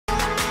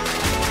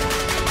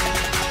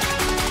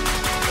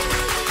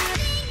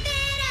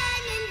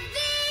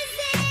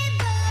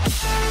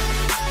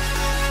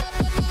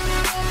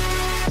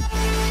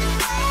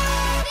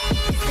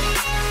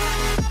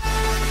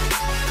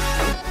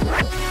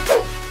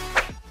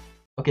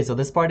Okay, so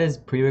this part is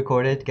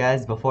pre-recorded,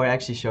 guys, before I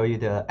actually show you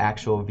the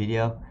actual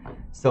video.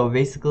 So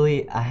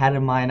basically, I had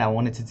in mind I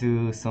wanted to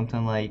do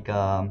something like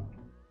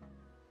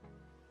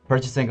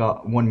purchasing a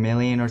 1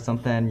 million or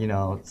something, you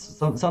know,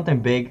 something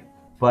big.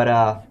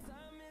 But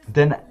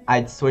then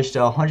I switched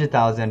to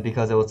 100,000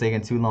 because it was taking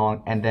too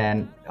long, and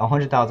then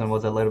 100,000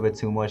 was a little bit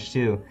too much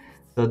too.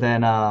 So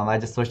then I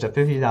just switched to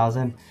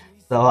 50,000.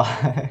 So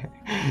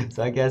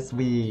so I guess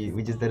we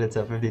just did it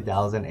to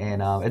 50,000,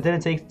 and it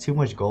didn't take too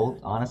much gold,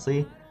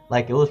 honestly.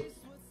 Like it was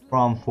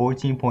from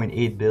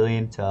 14.8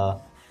 billion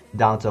to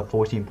down to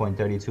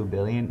 14.32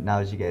 billion. Now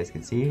as you guys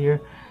can see here.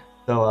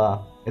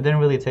 So it didn't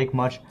really take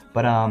much,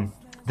 but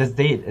this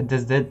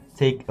did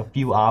take a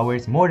few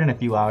hours, more than a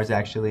few hours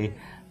actually.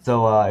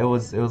 So it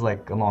was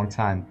like a long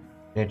time.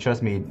 And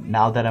trust me,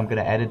 now that I'm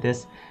gonna edit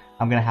this,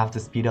 I'm gonna have to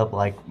speed up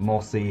like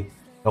mostly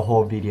the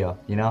whole video,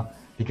 you know?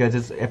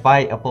 Because if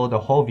I upload the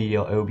whole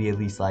video, it will be at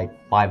least like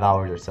 5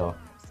 hours or so.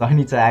 So I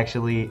need to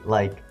actually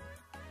like,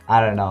 I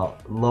don't know,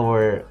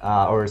 lower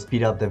or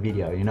speed up the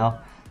video, you know?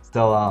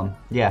 So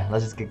yeah,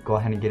 let's just go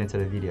ahead and get into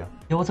the video.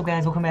 Yo, what's up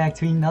guys, welcome back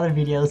to another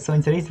video. So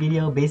in today's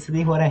video,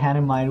 basically what I had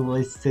in mind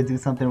was to do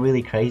something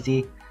really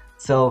crazy.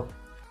 So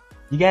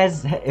you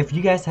guys, if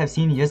you guys have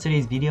seen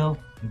yesterday's video,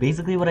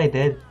 basically what I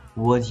did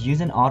was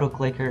use an auto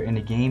clicker in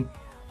the game.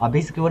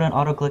 Basically what an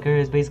auto clicker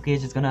is, basically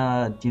it's just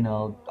gonna, you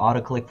know,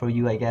 auto click for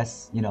you, I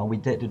guess. You know, we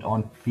did it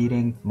on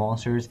feeding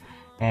monsters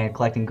and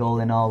collecting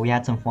gold and all. We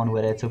had some fun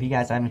with it. So if you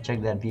guys haven't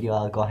checked that video,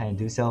 I'll go ahead and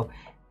do so.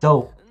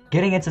 So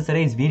getting into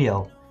today's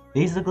video,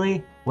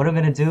 basically what I'm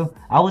gonna do,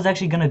 I was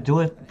actually gonna do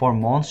it for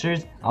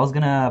monsters. I was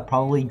gonna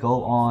probably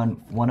go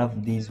on one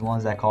of these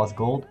ones that cost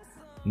gold,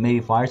 maybe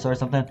Firestar or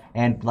something,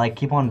 and like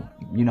keep on,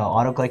 you know,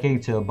 auto clicking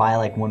to buy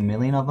like 1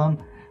 million of them.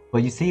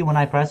 But you see, when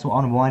I press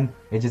on one,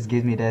 it just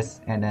gives me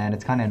this, and then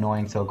it's kind of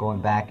annoying. So going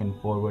back and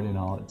forward and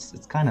all,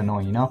 it's kind of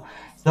annoying, you know.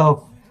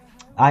 So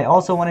I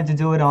also wanted to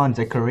do it on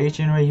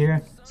decoration right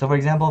here. So for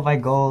example, if I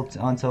go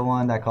onto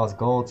one that costs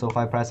gold, so if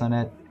I press on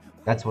it,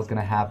 that's what's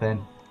gonna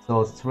happen.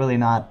 So it's really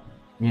not,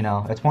 you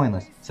know, it's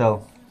pointless.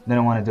 So they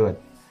don't want to do it.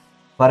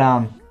 But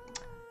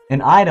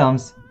in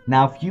items,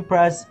 now if you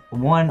press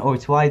one or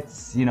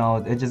twice, you know,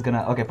 it's just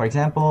gonna, okay, for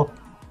example,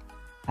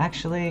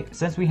 actually,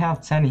 since we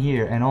have 10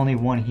 here and only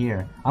one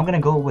here, I'm gonna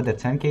go with the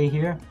 10k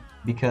here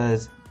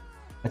because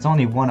it's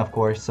only one, of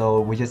course, so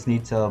we just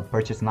need to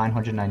purchase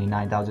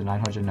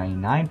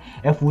 999,999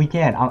 if we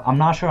can. I'm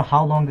not sure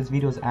how long this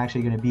video is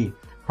actually gonna be,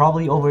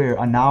 probably over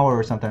an hour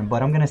or something,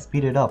 but I'm gonna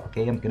speed it up.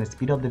 Okay, I'm gonna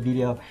speed up the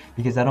video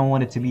because I don't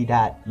want it to be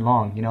that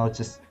long, you know.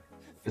 It's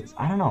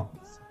I don't know,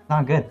 it's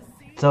not good.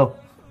 So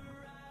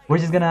we're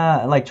just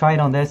gonna like try it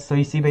on this. So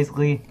you see,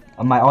 basically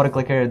my auto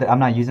clicker, I'm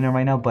not using it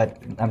right now, but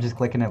I'm just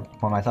clicking it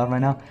for myself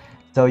right now.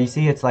 So you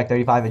see it's like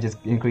 35, it's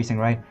just increasing,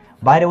 right?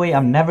 By the way,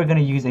 I'm never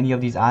gonna use any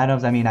of these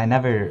items. I mean, I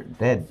never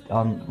did.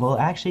 Well,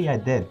 actually I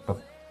did, but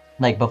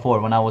like before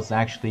when I was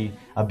actually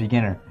a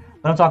beginner,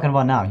 but I'm talking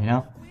about now, you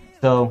know.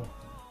 So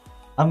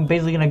I'm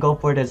basically gonna go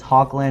for this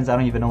hawk lens. I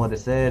don't even know what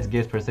this is.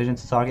 Gives precision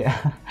to target.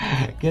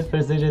 Gives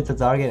precision to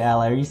target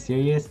ally. Are you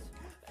serious?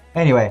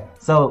 Anyway,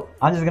 so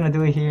I'm just gonna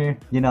do it here.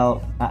 You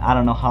know, I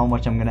don't know how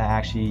much I'm gonna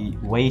actually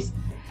waste.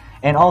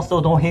 And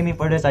also, don't hate me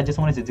for this. I just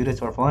wanted to do this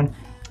for fun.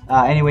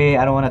 Anyway,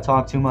 I don't want to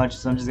talk too much,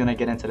 so I'm just gonna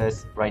get into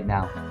this right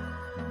now.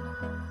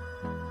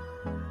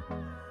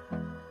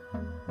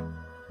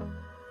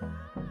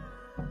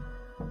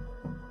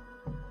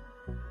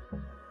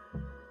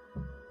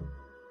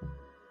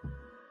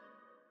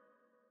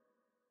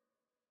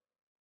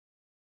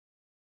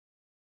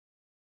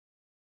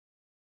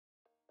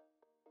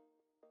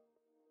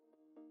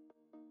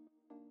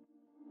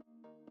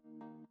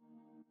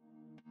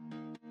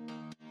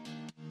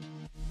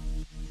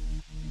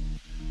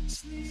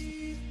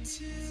 Sleep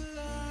till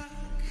I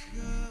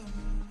come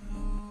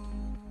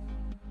home.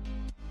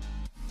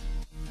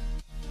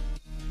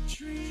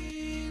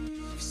 Dream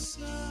of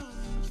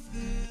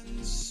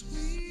something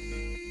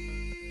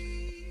sweet.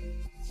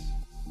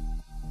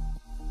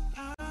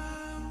 I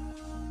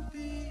won't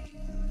be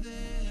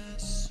there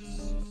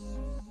soon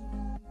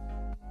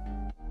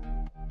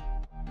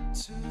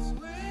to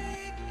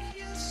wake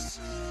you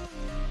so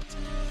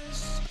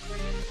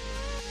discreet.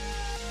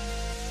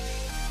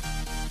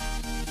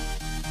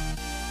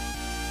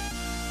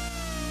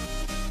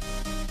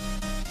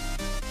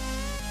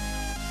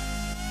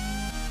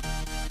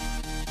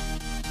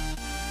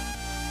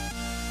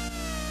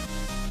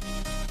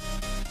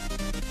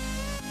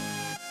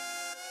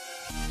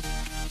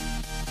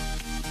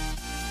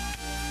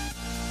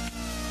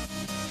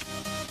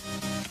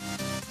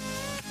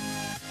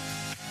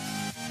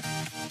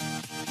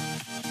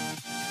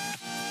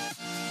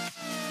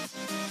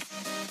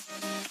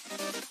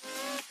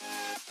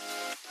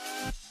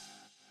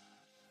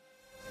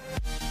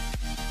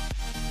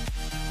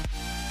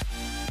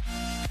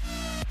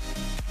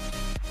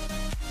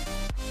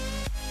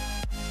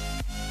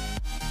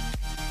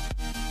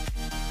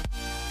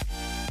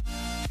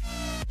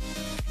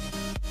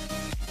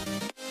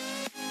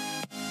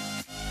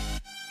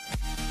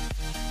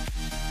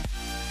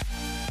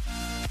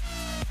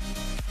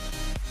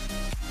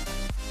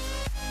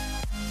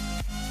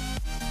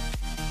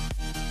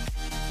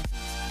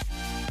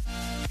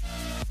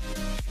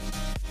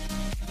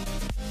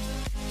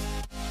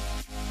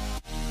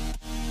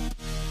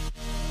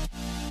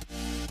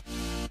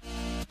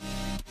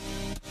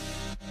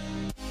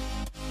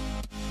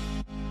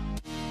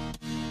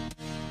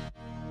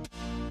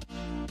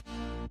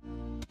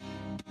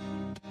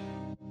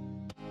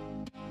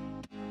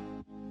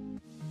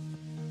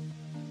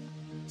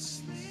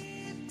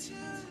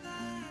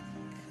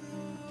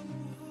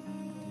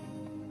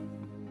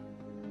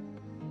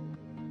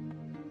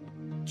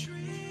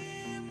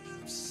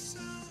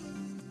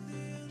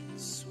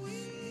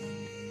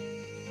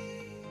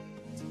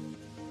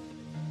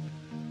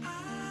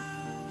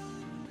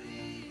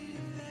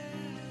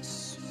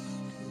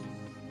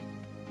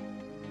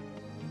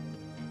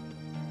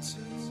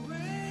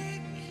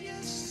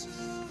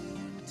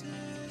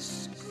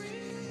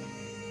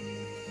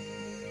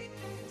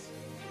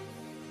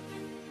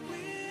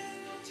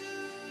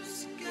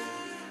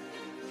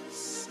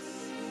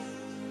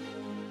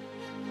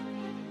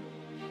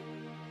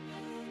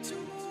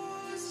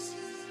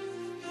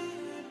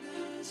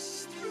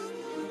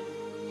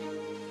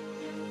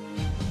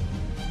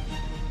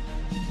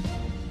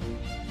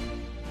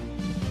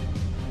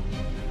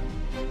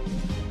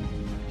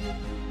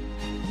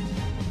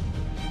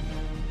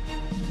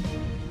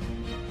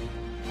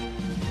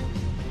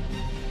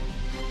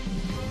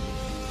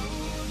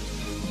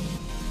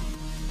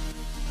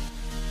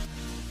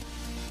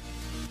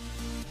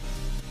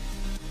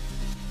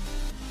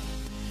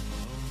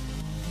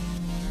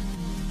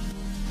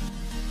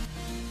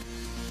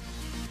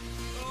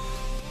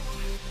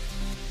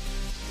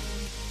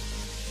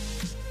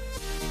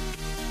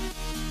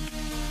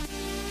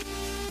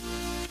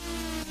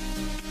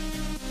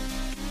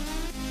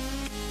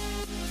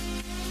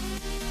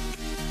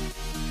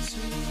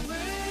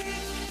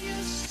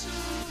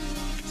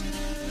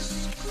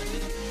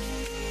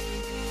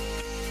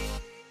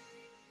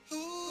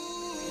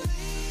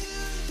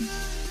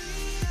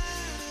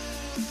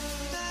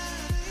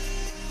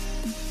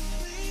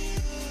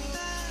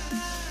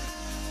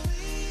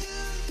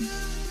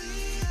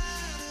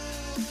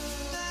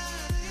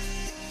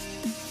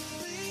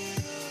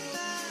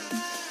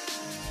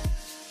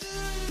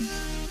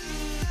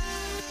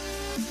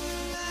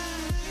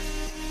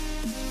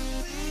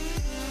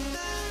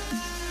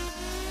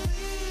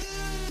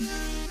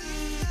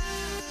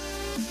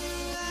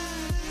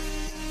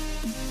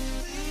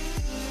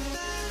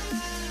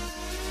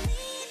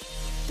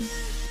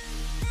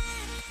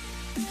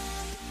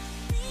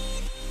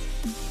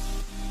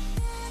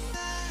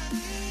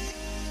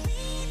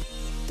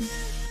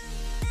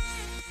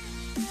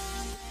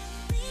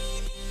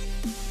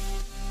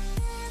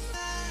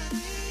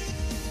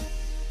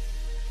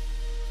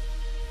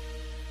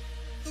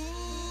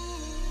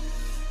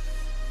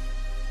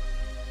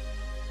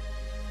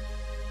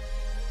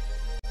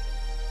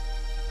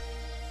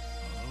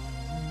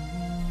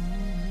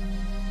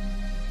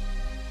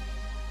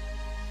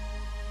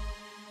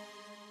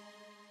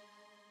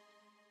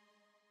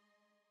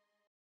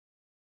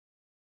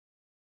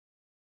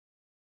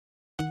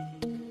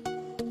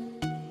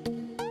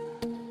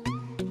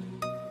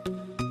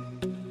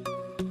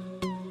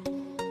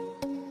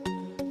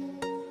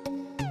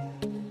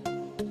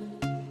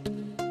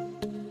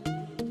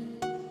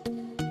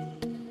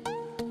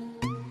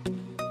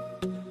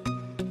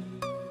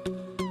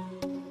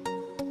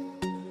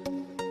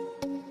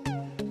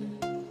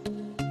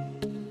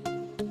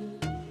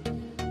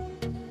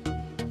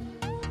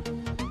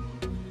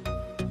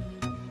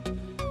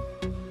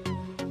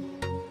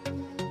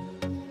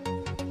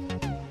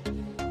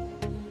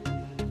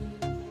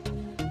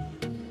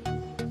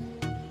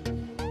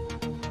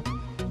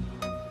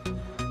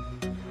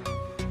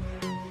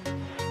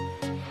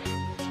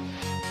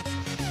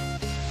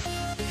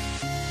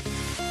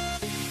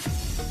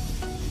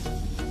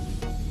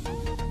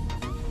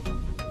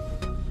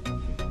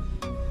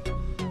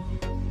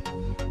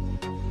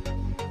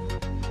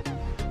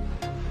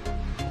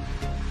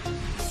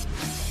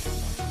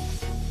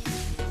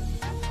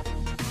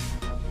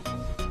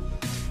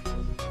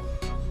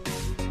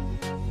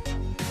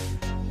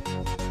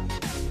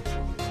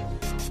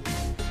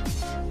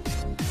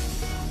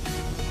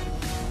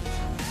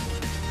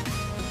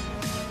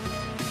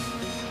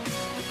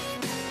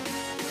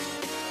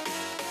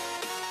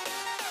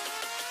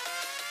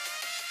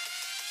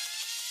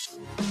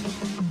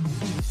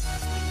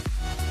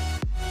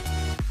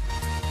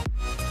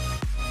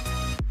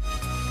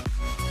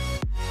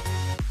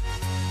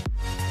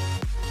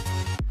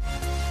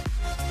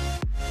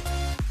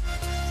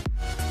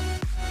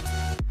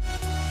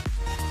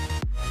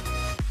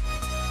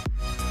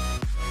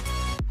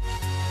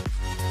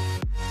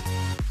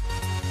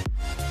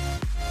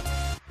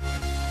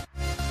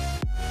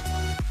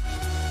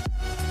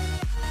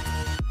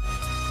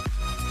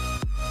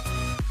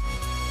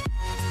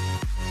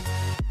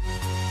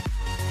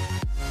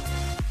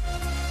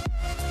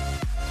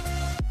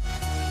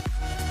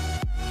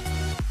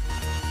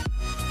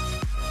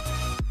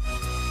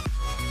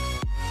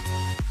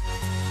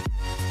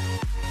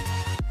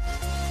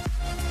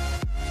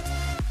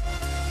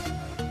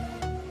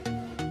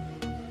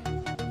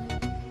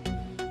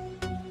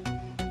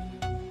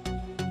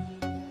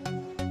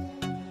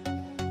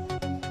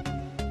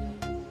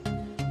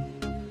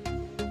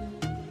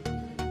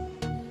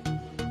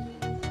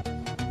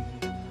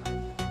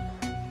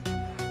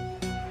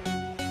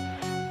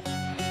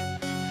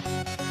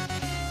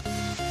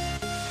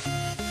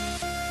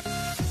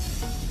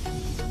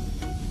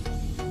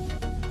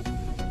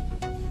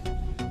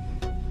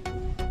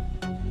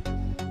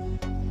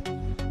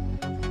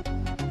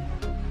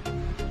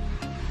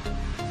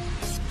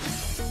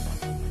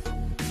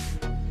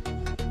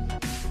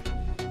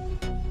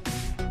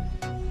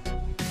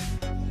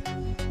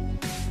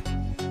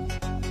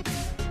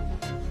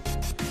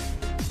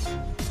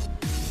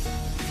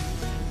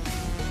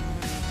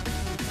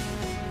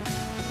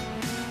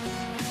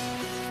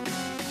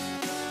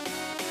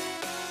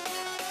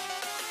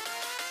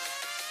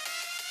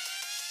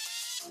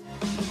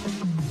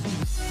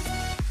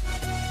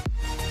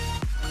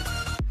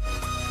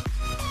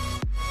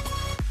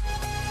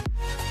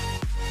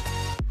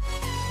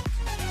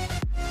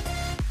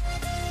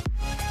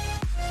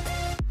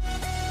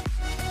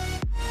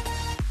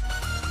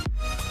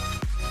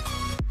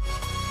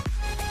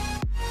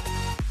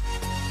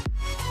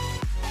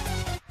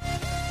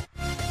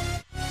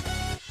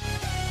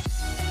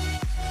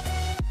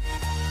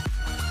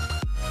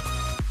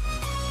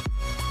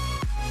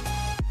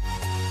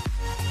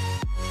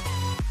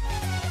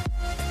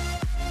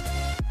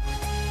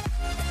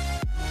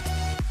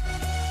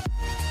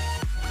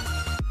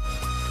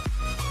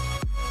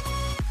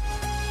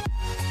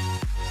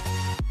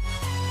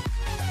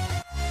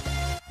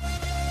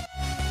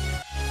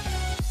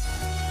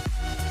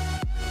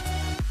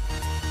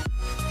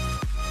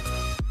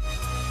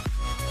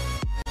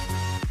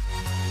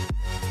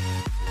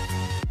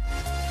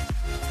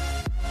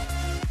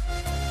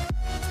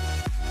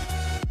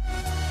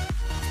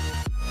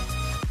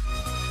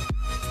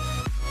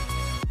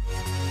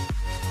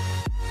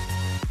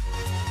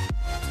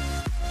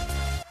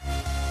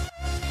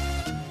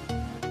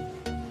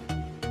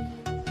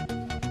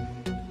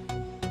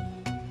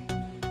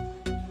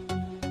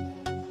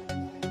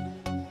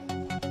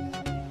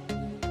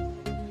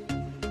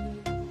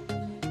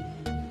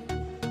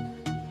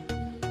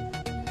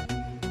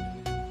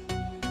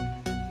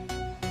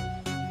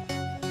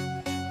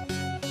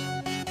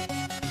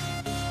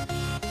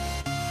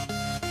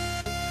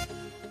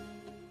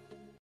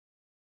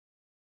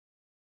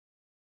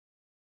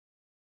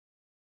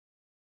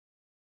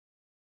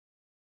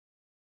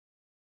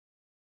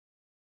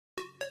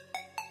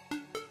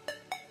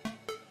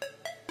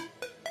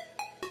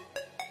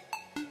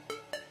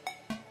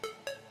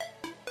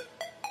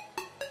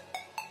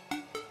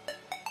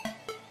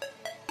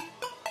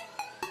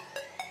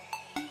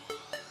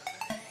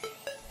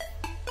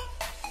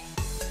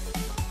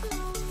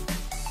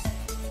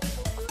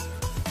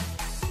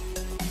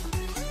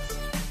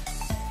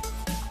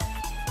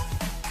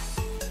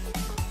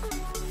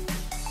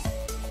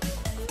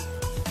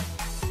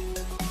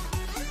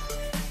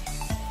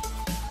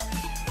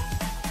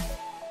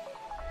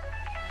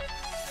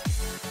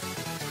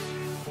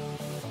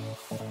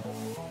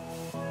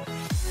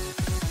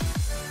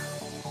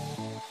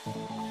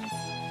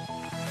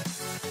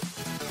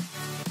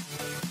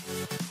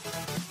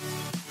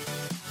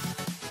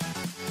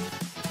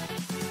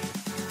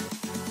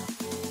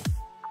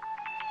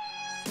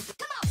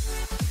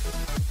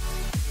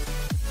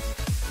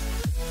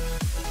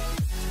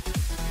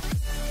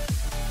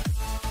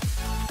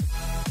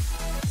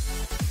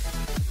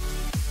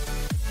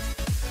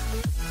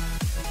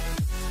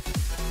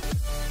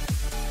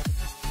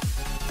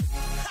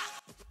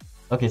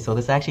 Okay, so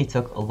this actually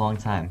took a long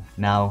time.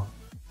 Now,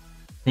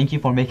 thank you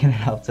for making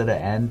it up to the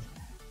end.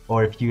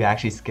 Or if you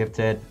actually skipped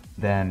it,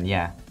 then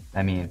yeah,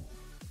 I mean,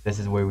 this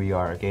is where we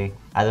are, okay?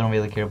 I don't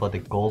really care about the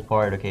gold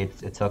part, okay?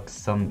 It took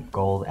some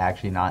gold,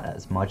 actually not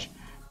as much.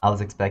 I was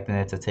expecting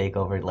it to take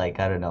over like,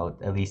 I don't know,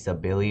 at least a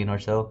billion or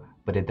so,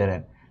 but it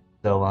didn't.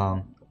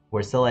 So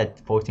we're still at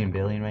 14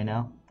 billion right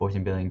now,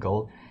 14 billion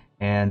gold.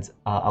 And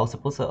I was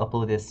supposed to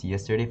upload this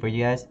yesterday for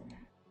you guys,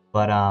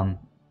 but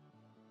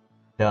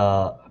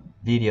the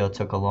video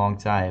took a long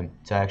time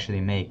to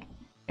actually make.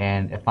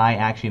 And if I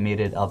actually made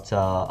it up to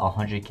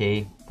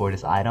 100k for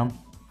this item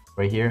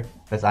right here,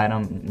 this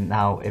item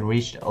now it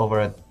reached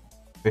over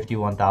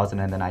 51,000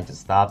 and then I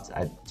just stopped.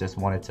 I just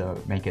wanted to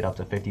make it up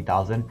to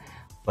 50,000.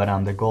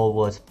 But the goal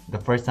was, the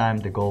first time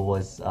the goal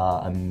was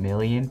a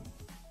million.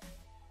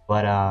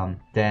 But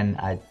then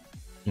I,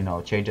 you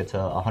know, changed it to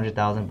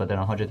 100,000, but then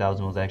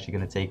 100,000 was actually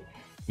gonna take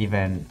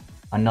even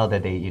another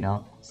day, you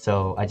know.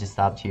 So I just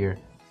stopped here.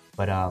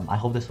 But I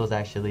hope this was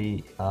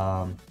actually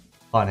fun,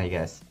 I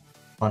guess.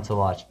 Fun to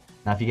watch.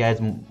 Now, if you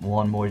guys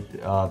want more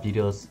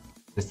videos,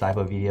 this type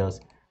of videos,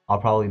 I'll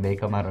probably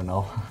make them, I don't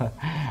know.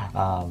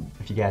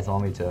 If you guys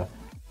want me to,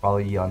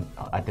 probably on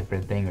a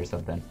different thing or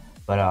something.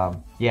 But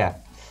yeah.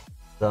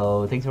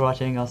 So thanks for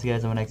watching. I'll see you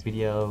guys in my next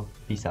video.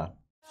 Peace out.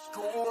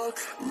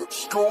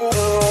 Let's go.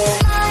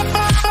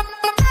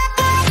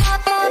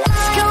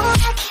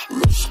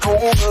 Let's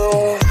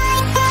go.